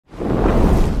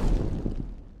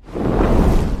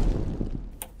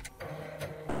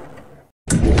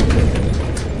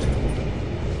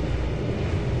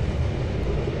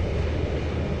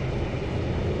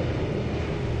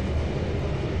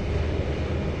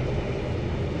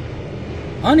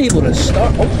Unable to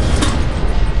start. Oh.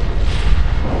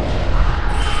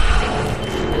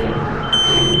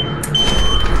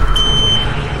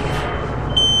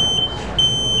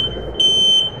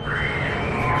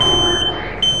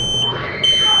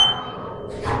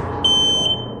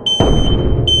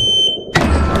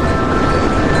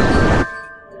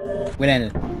 What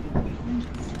ended?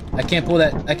 I can't pull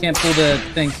that. I can't pull the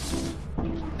thing.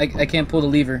 I can't pull the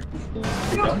lever.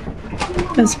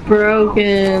 It's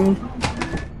broken.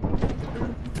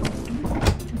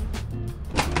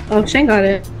 Oh, Shane got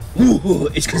it. Ooh,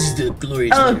 it's because it's the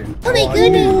glorious lever. Oh my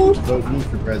goodness. Vote me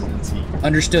for presidency.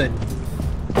 Understood.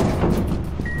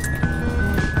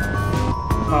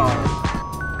 Oh.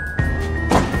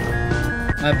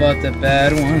 I bought the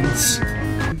bad ones.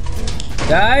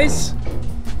 Guys?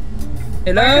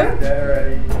 Hello? Dead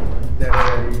already. Dead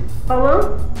already.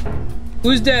 Hello?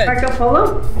 Who's dead? Backup,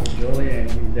 hello? Julian,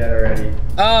 he's dead already.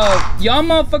 Oh, y'all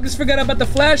motherfuckers forgot about the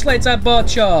flashlights I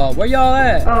bought y'all. Where y'all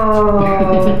at?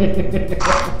 Oh.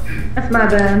 That's my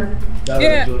bad. That was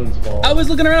Yeah, Julian's fault. I was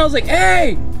looking around, I was like,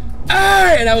 hey!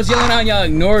 Hey! And I was yelling out and y'all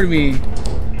ignored me.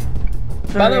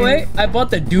 By the way, I bought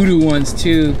the doo-doo ones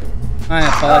too. I Oh,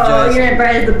 apologize. you didn't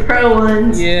buy the pro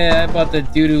ones. Yeah, I bought the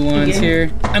doo-doo ones here.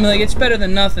 I mean, like, it's better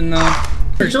than nothing, though.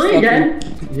 Is Julian dead?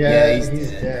 Yeah, he's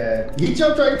he's dead. He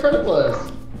jumped right in front of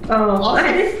us. Oh,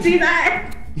 I didn't see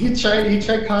that. He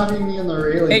tried copying me on the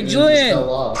railing. Hey, and it Julian. just fell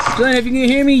off. Julian, if you can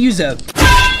hear me, use up.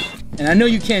 And I know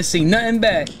you can't see nothing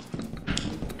back.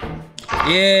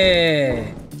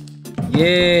 Yeah.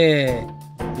 Yeah.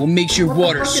 We'll make your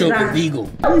water so illegal.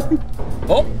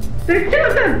 Oh, There's two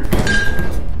of them.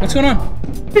 what's going on?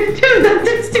 There's two of them.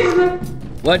 There's two of them.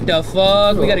 What the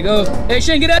fuck? We gotta go. Hey,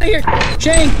 Shane, get out of here.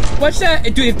 Shane, watch that.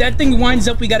 Dude, if that thing winds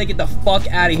up, we gotta get the fuck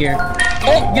out of here.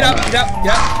 Oh, get out, get out,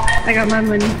 get out. I got my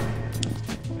money.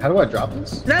 How do I drop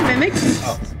this? Is that Mimic?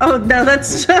 Oh no,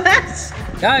 that's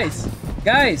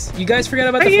Guys, you guys forgot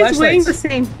about Are the you wearing the flashlights.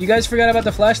 same? You guys forgot about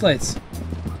the flashlights.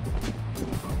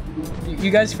 You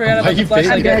guys forgot about the Why you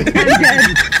flashlights. I'm dead.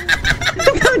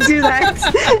 Don't do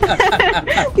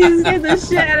that. You scared the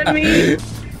shit out of me.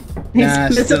 He's Nah,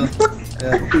 still. invisible.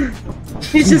 Yeah.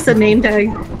 He's just a name tag.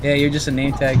 Yeah, you're just a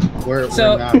name tag. We're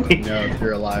So- not gonna know if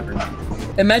you're alive or not.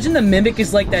 Imagine the Mimic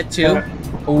is like that too.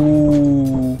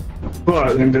 Ooh.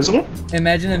 What, invisible?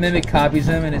 Imagine the Mimic copies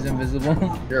him and is invisible.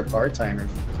 You're a part-timer.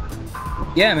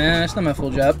 Yeah, man, that's not my full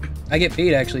job. I get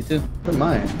paid actually too. What am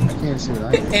I? I can't see what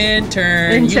I am.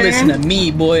 Intern, you Intern? listen to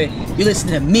me, boy. You listen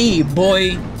to me,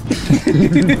 boy.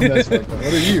 That's fucked up.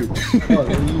 What are you? Oh, what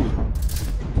are you?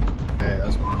 Okay,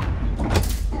 that's one.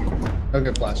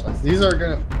 Okay, flashlights. These are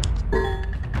gonna.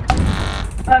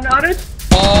 Unautoed?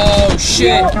 Oh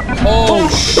shit! Oh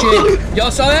shit!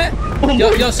 Y'all saw that?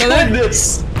 Y'all saw that?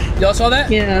 Goodness. Y'all saw that?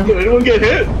 Yeah. Did anyone get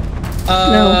hit?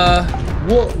 Whoa,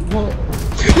 whoa.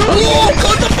 Whoa!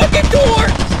 Close the fucking door!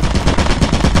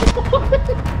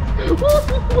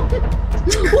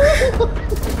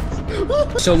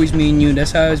 It's always me and you.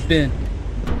 That's how it's been.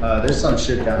 There's some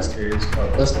shit downstairs.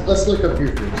 But let's look up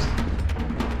here first.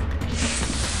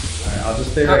 Alright, I'll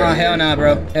just stay right here. Hell nah,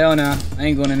 bro. Hell nah. I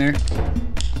ain't going in there.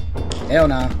 Hell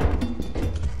nah.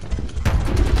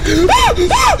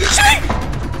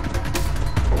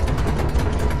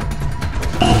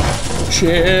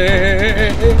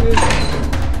 Shit.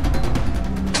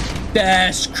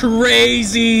 That's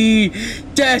crazy.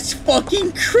 That's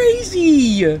fucking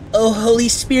crazy. Oh, Holy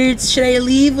Spirits, should I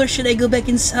leave or should I go back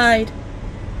inside?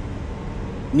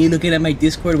 Me looking at my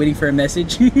Discord waiting for a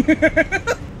message.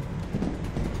 The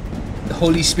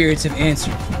Holy Spirits have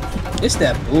answered. It's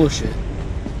that bullshit.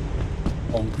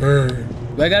 Okay.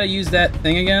 Do I gotta use that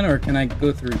thing again or can I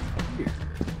go through here?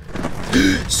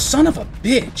 Son of a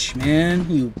bitch, man.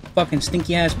 You fucking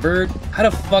stinky ass bird. How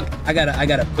the fuck I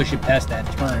gotta push it past that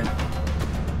turn.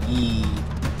 Yee.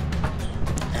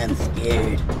 I'm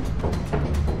scared.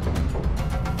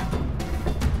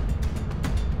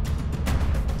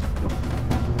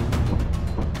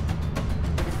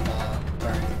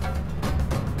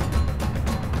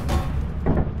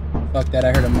 Fuck that,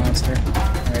 I heard a monster.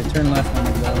 Alright, turn left on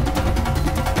the go.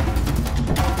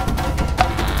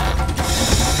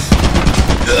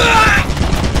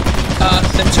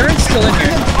 The turn's still in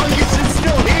here. Oh, it's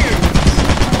still here!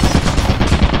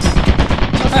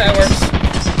 Oh, that works.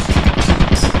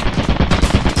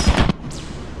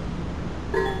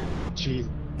 Jeez.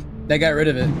 They got rid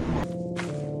of it.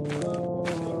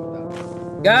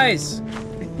 Guys!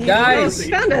 Guys!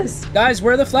 Found us. Guys,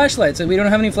 where are the flashlights? We don't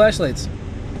have any flashlights.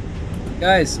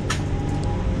 Guys.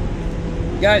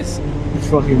 Guys.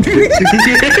 Fucking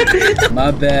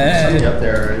My bad. Somebody up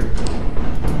there, right?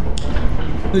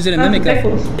 Who's it a mimic of?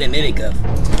 Pickles. A mimic of.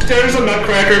 There's a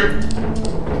nutcracker.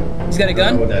 He's got a I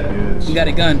don't know what gun? that is. He got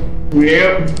a gun.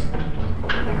 Yep.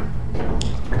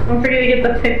 Don't forget to get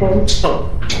the pickles. Oh.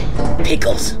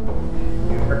 Pickles.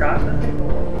 Forgot the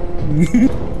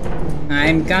pickles.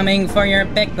 I'm coming for your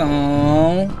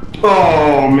pickle.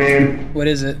 Oh man. What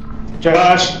is it?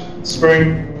 Josh,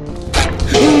 spring.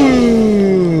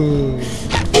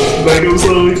 Back up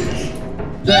slowly.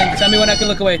 Julian, tell me when I can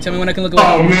look away. Tell me when I can look away.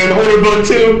 Oh man, hold her butt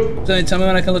too. Julian, tell me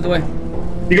when I can look away.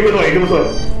 You can look away, you can look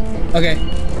away. Okay.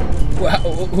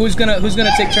 Who's gonna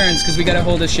take turns? Cause we gotta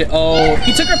hold this shit. Oh,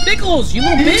 he took our pickles. You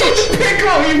little You took bitch. the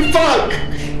pickle, you fuck!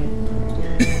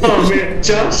 Oh man,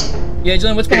 Josh. Yeah,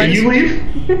 Julian, what's Hey, behind you us?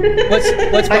 leave? What's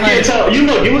I behind can't us? tell. You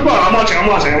look behind. I'm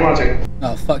watching.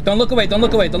 Oh fuck! Don't look away. Don't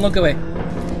look away. Don't look away.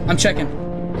 I'm checking.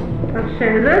 Oh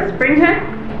shit, is that a spring head?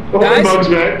 Oh, Guys? Bug's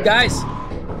back. Guys,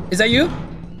 is that you?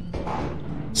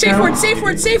 Safe No. word. Safe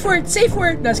word. Safe word. Safe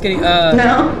word. That's kidding.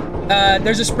 No.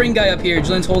 There's a spring guy up here.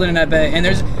 Julian's holding in that bag, and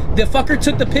there's the fucker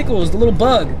took the pickles. The little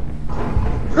bug.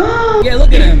 Yeah,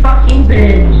 look at him. Fucking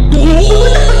bitch.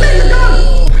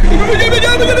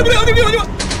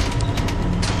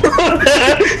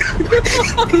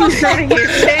 He's trying to get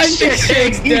I think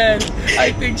Shake. Shank's dead.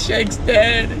 I think Shank's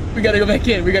dead. We gotta go back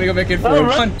in. We gotta go back in for him.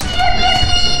 Alright. Come on.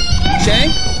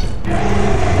 Shank?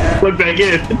 Look back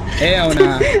in. Hell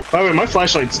nah. By the way, my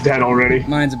flashlight's dead already.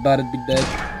 Mine's about to be dead.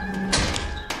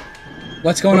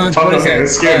 What's going on? Oh, What is okay, that?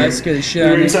 that's scary. That scared the shit out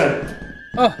You're of me. inside.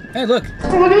 Oh, hey, look.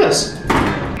 Oh, look at this.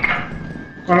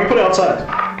 I'm gonna put it outside.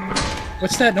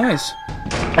 What's that noise?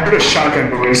 I heard a shotgun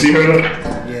noise. You heard it?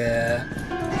 Yeah.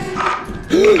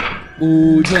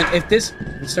 Ooh, Julian, if this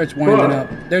it starts winding What? up.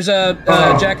 There's a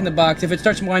Jack in the Box. If it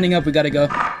starts winding up, we gotta go.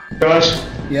 Josh,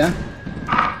 Yeah?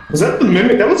 was that the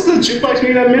mimic? That was the jukebox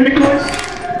making that mimic noise?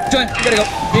 Julian, we gotta go.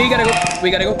 We gotta go.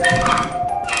 We gotta go.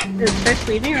 Is Chris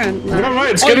leaving or All not?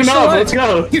 right, it's Oh, good you're still enough. alive. Let's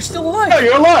go. You're still Oh, alive.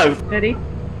 you're alive. Ready?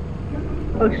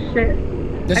 Oh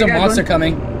shit. There's I a got monster one.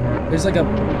 coming. There's like a.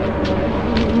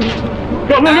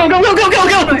 Go.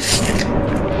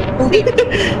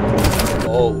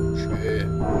 Oh shit.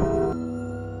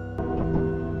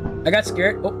 I got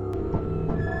scared. Oh.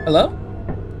 Hello?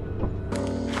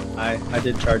 I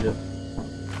did charge it.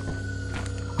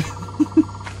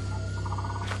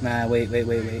 Nah, wait.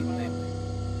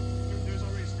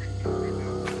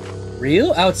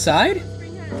 Real? Outside?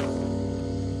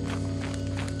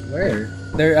 Where?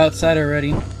 They're outside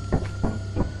already.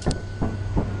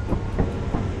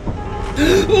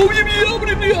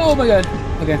 Oh my god.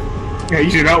 Okay. Yeah,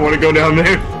 you do not want to go down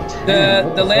there.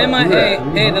 The landmine.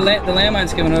 Hey, the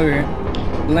landmine's coming over here.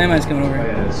 The landmine's coming over Oh,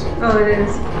 here. yeah, it is. Oh, it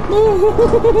is.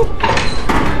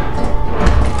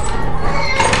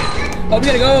 Oh, we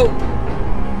gotta go.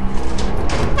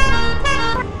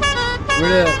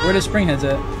 Where the spring heads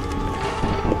at?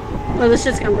 Oh, this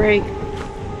shit's gonna break.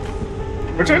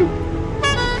 Your turn.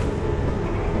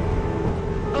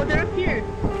 Oh, they're up here.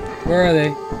 Where are they?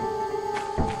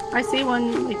 I see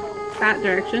one like that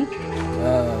direction.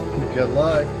 Good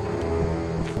luck.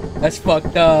 That's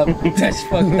fucked up. That's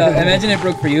fucked up. Imagine it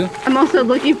broke for you. I'm also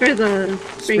looking for the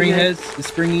Spring head. heads, the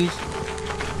springies.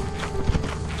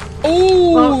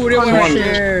 Ooh, Oh, they went oh, right shit.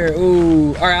 there.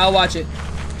 Ooh. Alright, I'll watch it.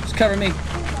 Just cover me.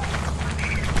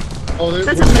 Oh,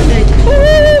 That's a mimic.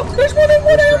 Ooh, there's more than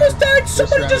one. I almost died.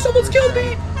 Somebody just almost killed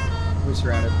me. We're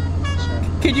surrounded.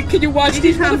 Can you watch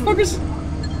these motherfuckers?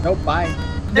 Nope, bye.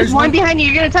 There's one behind you.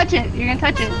 You're gonna touch it. You're gonna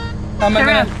touch it. How am I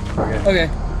Turn gonna? Okay.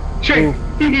 Shake.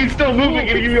 He's still moving.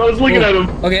 I was looking at him.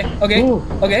 Okay. Ooh.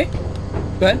 Okay.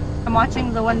 Go ahead. I'm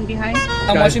watching the one behind.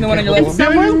 I'm watching the one on your left.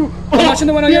 Someone? I'm watching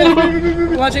the one on your left.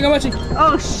 I'm watching.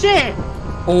 Oh shit!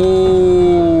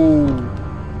 Oh.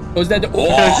 Was that the? Okay,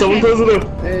 Oh. someone close it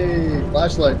up. Hey,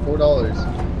 flashlight, $4.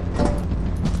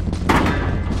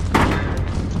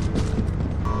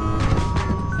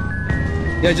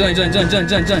 Yeah,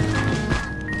 John.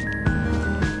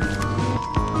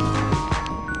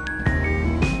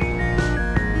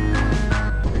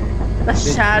 The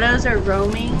shadows are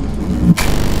roaming.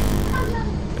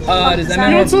 Does that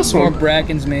mean What's this more one?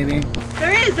 brackens maybe?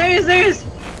 There is.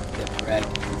 Yeah,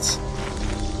 brackens.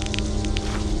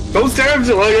 Don't stare at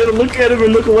him. I gotta look at him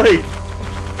and look away.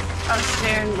 I'm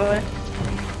staring, boy.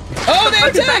 Oh, they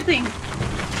What's that attacked! thing?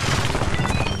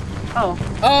 Oh,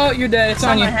 Oh, you're dead. It's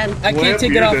on you. on my head. I can't Yep,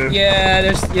 take it you're off. dead. Yeah,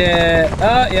 there's.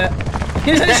 Yeah. Yeah.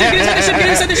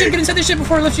 Get inside the ship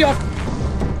before it lifts you off.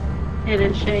 it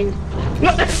is Shane.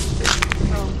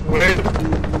 Wait.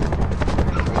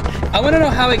 I want to know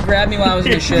how it grabbed me while I was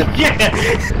in the ship. Yeah.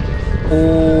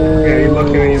 Oh. Yeah, you look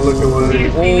and you look away.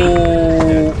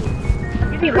 Oh.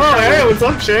 Give me the Oh, hey, shadow. what's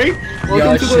up, Shay?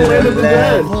 Y'all to the land of the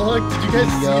dead. Fuck, did you guys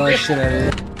see Y'all that? shit out of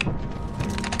it.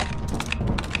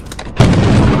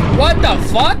 What the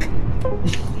fuck?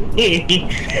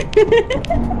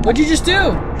 What'd you just do?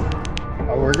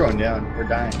 Oh, we're going down. We're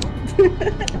dying.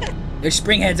 There's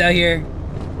springheads out here.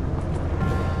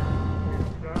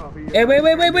 Hey, wait.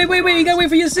 You gotta wait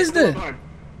for your sister.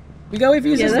 We gotta wait for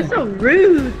your Yeah, sister. that's so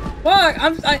rude. Fuck,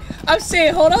 I'm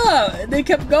saying, hold up. They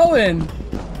kept going.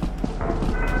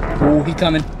 Oh, he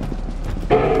coming.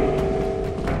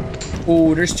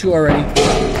 Oh, there's two already.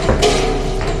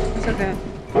 It's okay.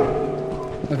 I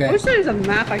Okay. wish there was a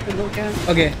map I could look at.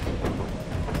 Okay.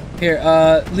 Here,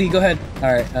 Lee, go ahead.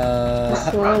 All right.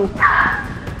 Slow.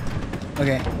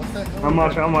 Okay. What the hell? I'm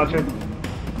watching.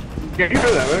 Yeah, you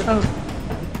heard that, right? Oh.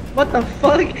 What the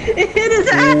fuck? It hit his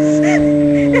ass!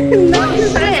 Knocked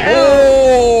his ass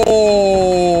out!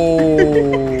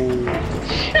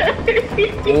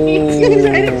 He's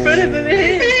right in front of him. It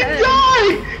hit his head.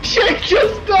 died! Shake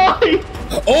just died!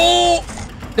 Oh!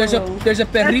 There's a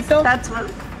perrito. That's what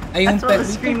Hay un was perrito.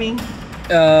 screaming.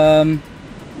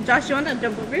 Josh, you wanna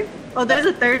jump over here? Oh, there's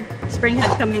a third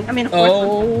springhead coming. I mean, a fourth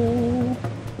one.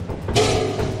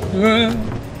 Oh.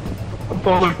 I'm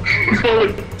falling.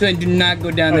 Do not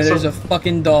go down there. There's a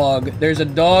fucking dog. There's a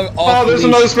dog off Oh, there's leash.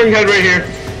 another springhead right here.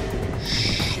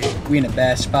 We in a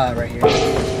bad spot right here.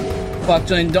 Fuck,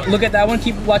 Julian, don't look at that one.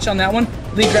 Keep watch on that one.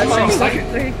 Lee, grab Oh, Shank's I stuff.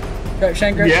 can- Grab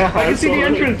Shank, grab Yeah, I can see saw the it.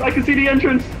 entrance. I can see the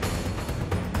entrance.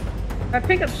 If I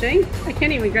pick up Shane, I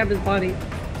can't even grab his body.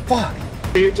 Fuck.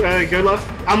 Go left.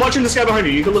 I'm watching this guy behind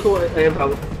you. You can look away.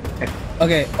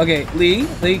 Okay. Lee,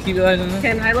 keep your eyes on him.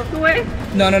 Can I look away?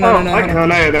 No. No, not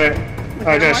yet.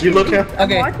 Alright, Josh, you look here.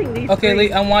 Okay. I'm watching these Okay, three.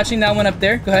 Lee, I'm watching that one up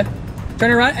there. Go ahead. Turn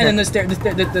around and then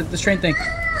the train thing.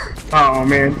 Oh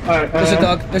man. There's a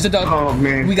dog. There's a dog. Oh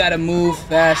man. We gotta move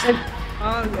fast.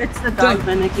 It's the dog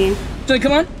mimicking. Julian,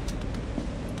 come on.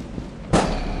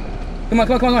 Come on.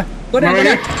 Go down. Go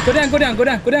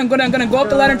up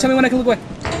the ladder and tell me when I can look away.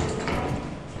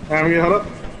 I'm gonna hold up.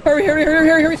 Hurry.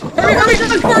 Hurry. Fuck. They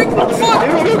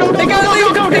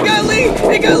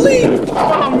got Lee.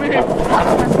 Oh man.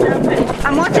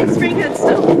 I'm watching springhead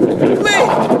still.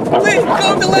 Lee, go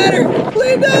up the ladder.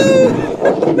 Lee, no.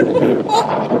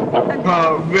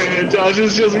 Oh man, Josh,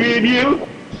 it's just me and you.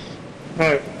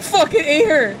 Alright, Fuck, it ate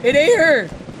her.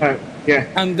 alright, yeah.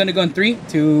 I'm gonna go in 3,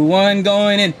 2, 1,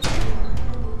 going in.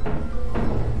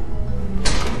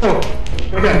 Oh,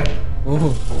 okay. Oh.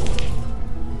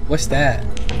 What's that?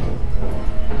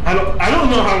 I don't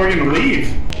know how we're gonna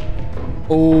leave.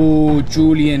 Oh,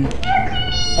 Julian. Oh,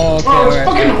 okay, Oh, it's alright.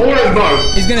 fucking horrid bug.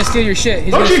 He's gonna steal your shit.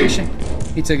 He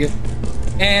took it.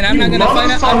 And I'm You not gonna fight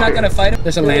him. I'm not motherfucker. gonna fight him.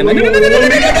 There's a lamb. Wait, No.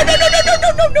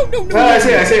 I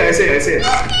see it.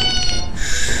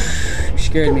 You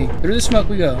scared me. Through the smoke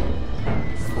we go.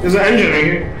 There's an engine right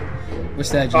here. What's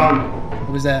that, John?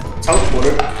 What was that?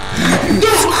 Teleporter.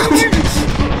 This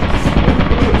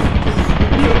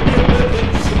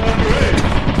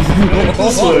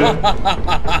way.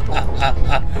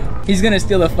 He's gonna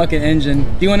steal a fucking engine.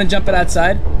 Do you want to jump it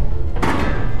outside?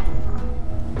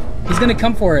 He's gonna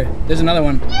come for it. There's another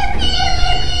one.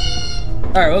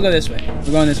 Alright, we'll go this way.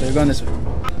 We're going this way. What's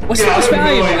the Yeah, most I don't know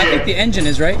valuable? I idea. think the engine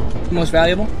is, right? The most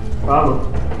valuable?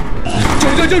 Probably.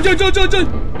 John.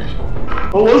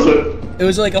 What was it? It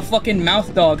was like a fucking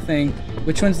mouth dog thing.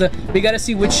 Which one's the... We gotta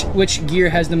see which gear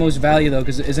has the most value, though,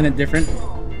 because isn't it different?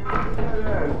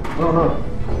 I don't know.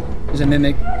 There's a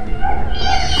mimic.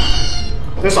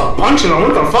 There's a bunch of them.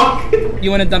 What the fuck?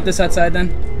 You want to dump this outside, then?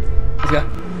 Let's go.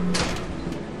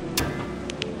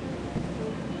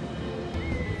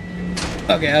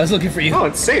 Okay, I was looking for you. Oh,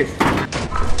 it's safe.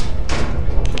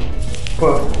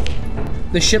 What?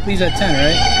 The ship leaves at 10,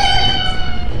 right?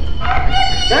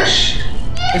 Gosh.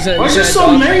 Why Why is there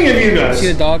so many of you guys? See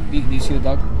the dog? Do you see the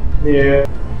dog? Yeah.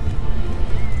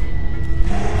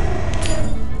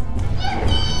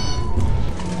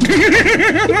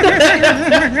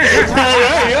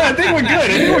 Yeah, I think we're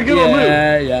good. On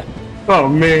loot. Yeah. Oh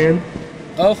man,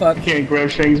 Oh fuck. can't grab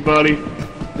Shang's body.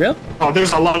 Real? Oh,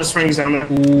 there's a lot of springs down there.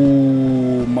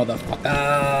 Ooh,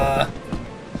 motherfucker.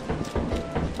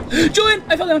 Julian,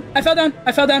 I fell down. Josh. I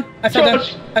fell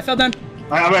down. I fell down.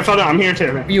 I'm here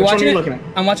too. Are you Which one watching are it? you looking at?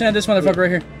 I'm watching at this motherfucker right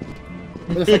here.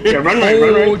 Where the fuck? Yeah, run right.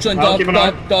 Oh, Julian, I'll keep an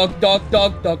eye. dog.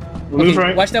 Move Okay,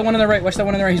 right. watch that one on the right.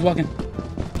 He's walking.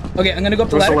 Okay, I'm gonna go up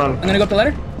the Where's the ladder. ladder? I'm gonna go up the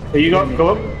ladder. There you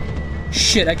go up.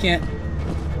 Shit, I can't.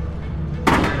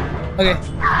 Okay.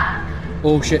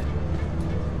 Oh shit.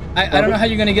 I don't know how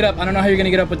you're gonna get up. I don't know how you're gonna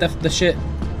get up with the shit.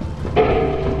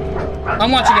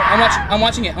 I'm watching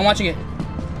it.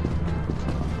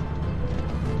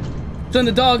 Son,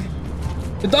 the dog's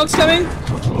coming.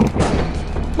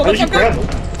 Why did you grab him?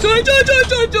 Join!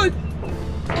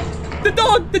 The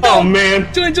dog! Oh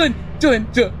man. Join!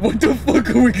 What the fuck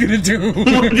are we gonna do?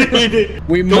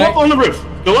 We Go might... up on the roof.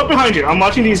 Go up behind you. I'm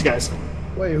watching these guys.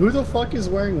 Wait, who the fuck is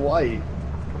wearing white?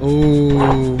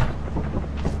 Ooh.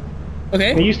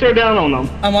 Okay. And you stare down on them.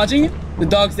 I'm watching you. The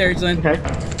dog's there, Glenn. Okay.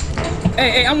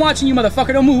 Hey, I'm watching you,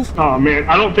 motherfucker. Don't move. Oh man,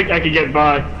 I don't think I could get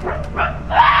by.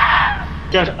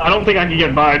 Josh, I don't think I can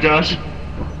get by, Josh.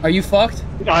 Are you fucked?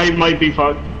 I might be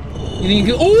fucked. You think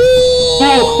you can... Ooh!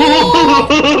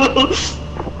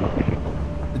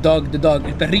 The dog.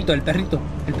 El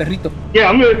perrito. Yeah,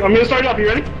 I'm gonna start it up. You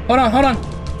ready? Hold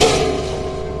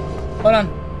on.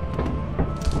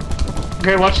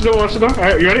 Okay, watch the door.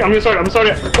 Alright, you ready? I'm gonna start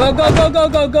it. Go.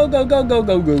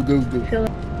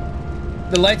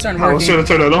 The lights aren't I was working. gonna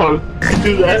turn it on.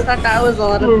 Do I that. thought that was a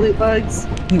lot of loot bugs.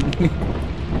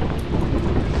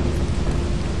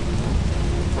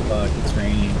 Fuck, it's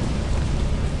raining.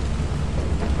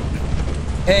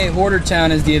 Hey, Hoarder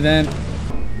Town is the event.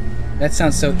 That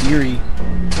sounds so eerie.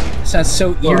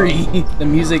 The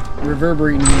music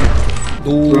reverberating here.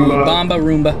 Ooh, Roomba. Bombi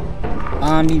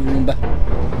Roomba.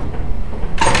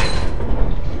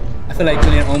 I feel like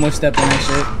Julian almost stepped on that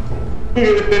shit.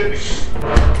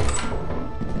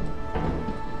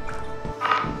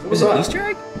 What Is it Easter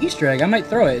egg? Easter egg. I might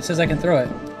throw it. It says I can throw it.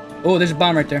 Oh, there's a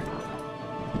bomb right there.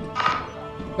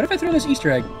 What if I throw this Easter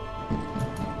egg?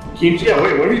 Yeah,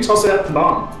 wait, what if you toss it at the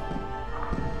bomb?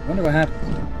 I wonder what happens.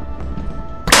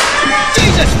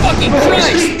 Jesus fucking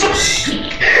Christ!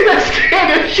 That scared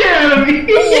the shit out of me!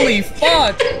 Holy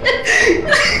fuck!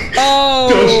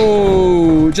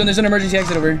 Oh! John, there's an emergency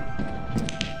exit over here.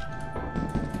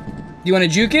 Do you want to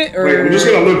juke it, or...? Wait, I'm just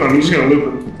gonna loop him.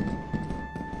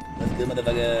 Let's go,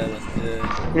 motherfucker. Let's go.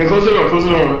 Yeah, close the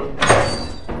door.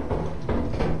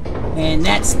 And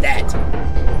that's that.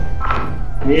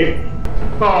 Yeah.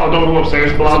 Oh, don't go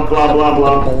upstairs. Blah, blah, blah,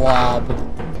 blah. Blob.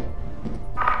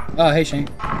 Oh, hey, Shane.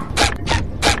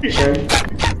 Hey, Shane.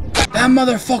 That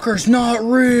motherfucker's not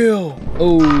real!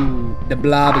 Oh, the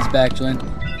blob is back, Julian.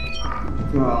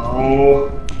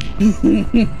 No.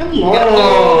 Hello.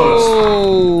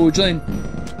 Oh, Julian.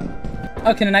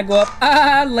 Oh, can I go up?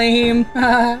 Ah, lame.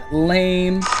 Ah,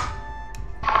 lame.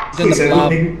 Then the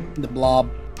blob. The blob.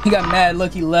 He got mad.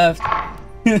 Look, he left.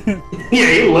 Yeah,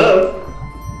 you left.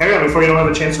 Hurry up before you don't have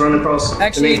a chance to run across.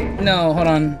 Actually, to me. no, hold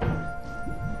on.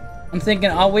 I'm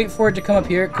thinking I'll wait for it to come up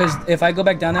here, because if I go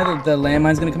back down there, the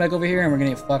landmine's gonna come back over here, and we're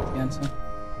gonna get fucked again, so.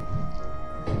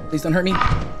 Please don't hurt me.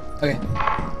 Okay.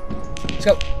 Let's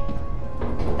go.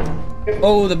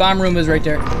 Oh, the bomb room is right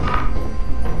there.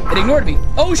 It ignored me.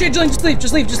 Oh shit, Julian, just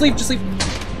leave.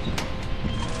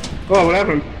 Oh, what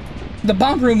happened? The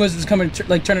bomb room was coming,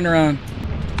 turning around.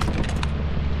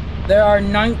 There are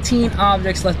 19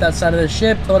 objects left outside of the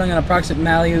ship, totaling an approximate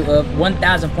value of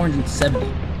 1,470.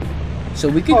 So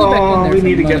we could go back in there. We for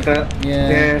need to money. get that.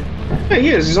 Yeah. Hey, he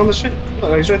is. He's on the ship.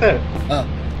 Oh, he's right there. Oh.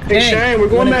 Hey, Shane, we're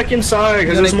going back inside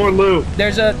because there's more loot.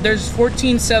 There's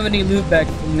 1470 loot back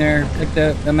in there, like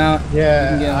the amount.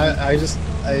 Yeah, Yeah.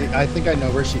 I think I know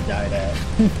where she died at.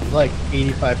 Like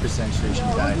 85% sure she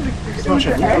died. Oh,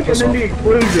 shit. It's in the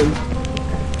explosion.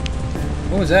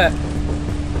 What was that?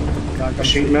 A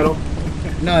sheet metal.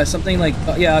 No, it's something like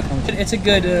yeah. It's a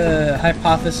good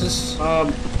hypothesis.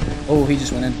 Oh, he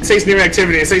just went in. It says near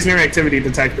activity. It says near activity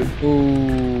detected.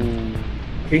 Ooh.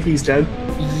 I think he's dead.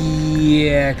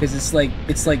 Yeah, because it's like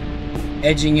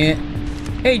edging it.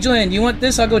 Hey, Julian, do you want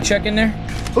this? I'll go check in there.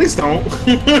 Please don't.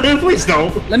 Please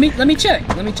don't. Let me check.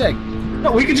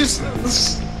 No, we could just.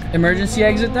 Emergency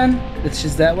exit then? It's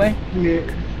just that way? Yeah.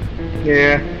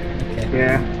 Okay.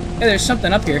 Yeah. Hey, there's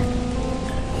something up here.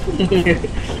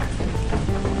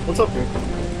 What's up here?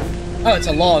 Oh, it's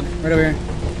a log right over here.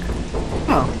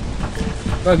 Oh.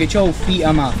 Bro, get your feet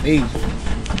on my face.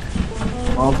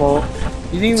 Awful.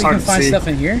 You think It's we hard can to find see. stuff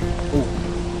in here? Oh,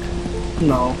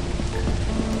 No.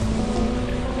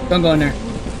 don't go in there.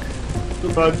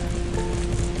 Good bug.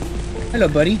 Hello,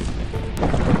 buddy.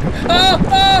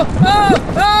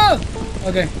 Oh!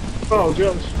 Okay. Oh,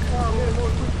 Josh.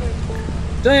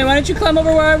 Julian, why didn't you climb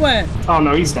over where I went? Oh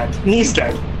no, he's dead. He's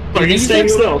dead. Look, think he's he's staying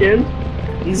dead? still.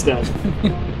 He's dead.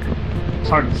 It's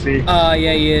hard to see. Yeah,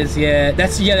 he is. Yeah,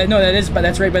 that's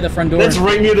right by the front door. That's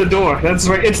right near the door. That's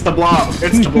right. It's the blob.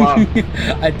 It's the blob.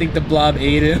 I think the blob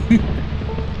ate him.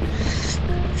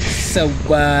 So,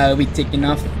 we taking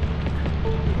off?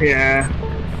 Yeah.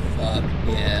 Fuck,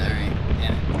 yeah, alright,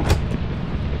 yeah.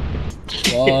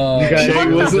 Whoa. You guys Shane,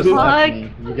 really was it just the- left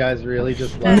me. You guys really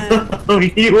just left me. Oh,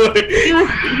 you were.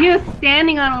 He was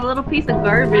standing on a little piece of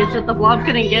garbage that the blob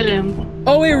couldn't get him.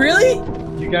 Oh, wait, really?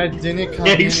 You guys didn't come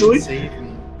Yeah, in actually. and save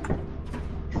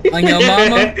me. On your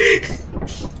mama?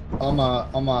 On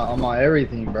my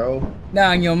everything, bro. Nah,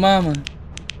 on your mama.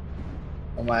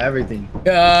 On my everything.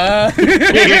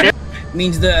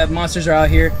 Means the monsters are out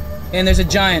here. And there's a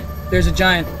giant. There's a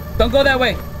giant. Don't go that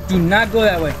way. Do not go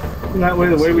that way. That way,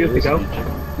 the way we have to go.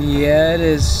 Yeah, it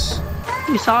is.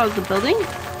 You saw the building?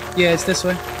 Yeah, it's this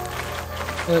way.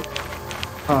 Look,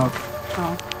 Oh.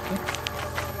 Oh.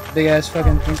 big ass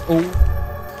fucking thing. Oh,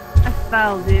 I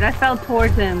fell, dude. I fell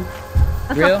towards him.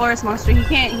 That's Real? the forest monster. He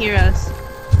can't hear us. ooh.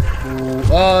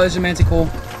 Oh, there's a manticore.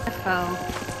 I fell.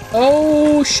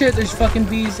 Oh shit, there's fucking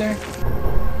bees there.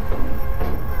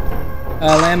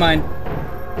 Landmine.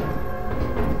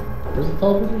 Where's the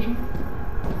teleportation?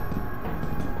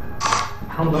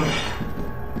 Hold on.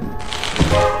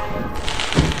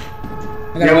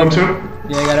 I You got a got one weapon. too?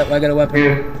 Yeah, I got a weapon.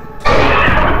 Yeah.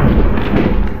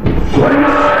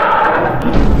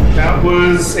 That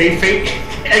was a fake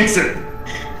exit.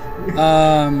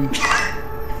 Damn,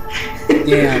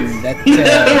 that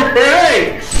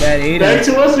Right! that ate Back it.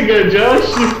 to us again,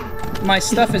 Josh. My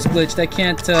stuff is glitched. I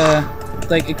can't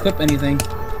like equip anything.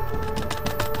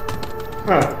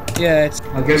 Huh. Yeah, it's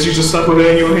I guess you just stuck with it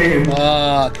in your hand.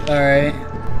 fuck. All right,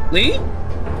 Lee,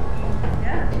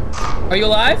 Yeah. are you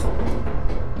alive?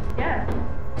 Yeah.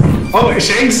 Oh,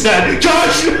 Shane's dead.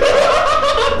 Josh!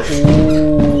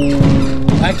 Ooh,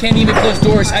 I can't even close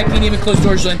doors. I can't even close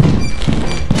doors, Lynn.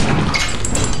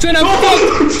 Dude, I'm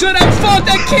fucked. Dude, I'm fucked.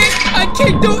 I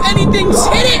can't do anything.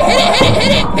 Hit it, hit it, hit it,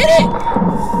 hit it, hit it.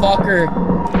 Fucker.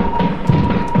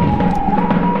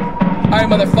 Alright,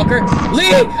 motherfucker.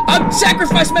 Lee, I've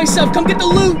sacrificed myself. Come get the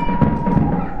loot.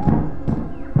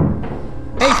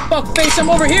 Hey, fuckface, I'm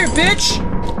over here, bitch.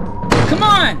 Come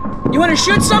on. You want to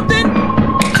shoot something?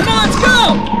 Come on, let's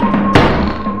go.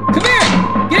 Come here.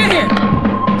 Get in here.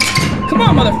 Come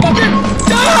on, motherfucker.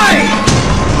 Die.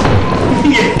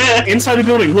 Yeah, inside the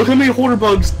building. Look how many hoarder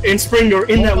bugs and Spring are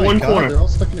in that my one God, corner. They're all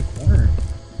stuck in a corner.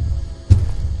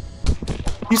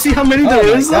 You see how many Oh there my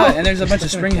is? god, and there's a bunch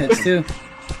of spring hits too.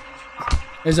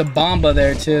 There's a bomba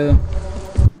there too.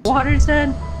 Water's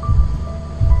dead.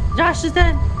 Josh is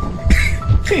dead.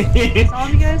 That's all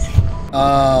of you guys?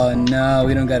 Oh no,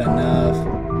 we don't got enough.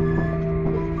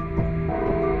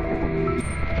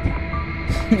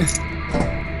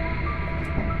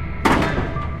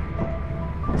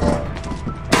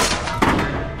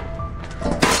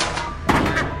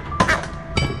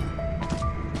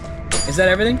 Is that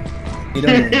everything? You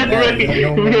don't even know. Right,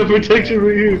 we got protection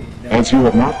for you. As you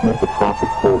have not met the profit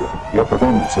quota, your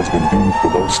performance has been deemed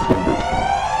below standard.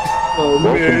 Oh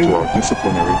Welcome to man. our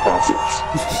disciplinary process.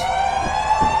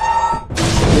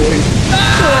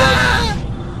 Ah!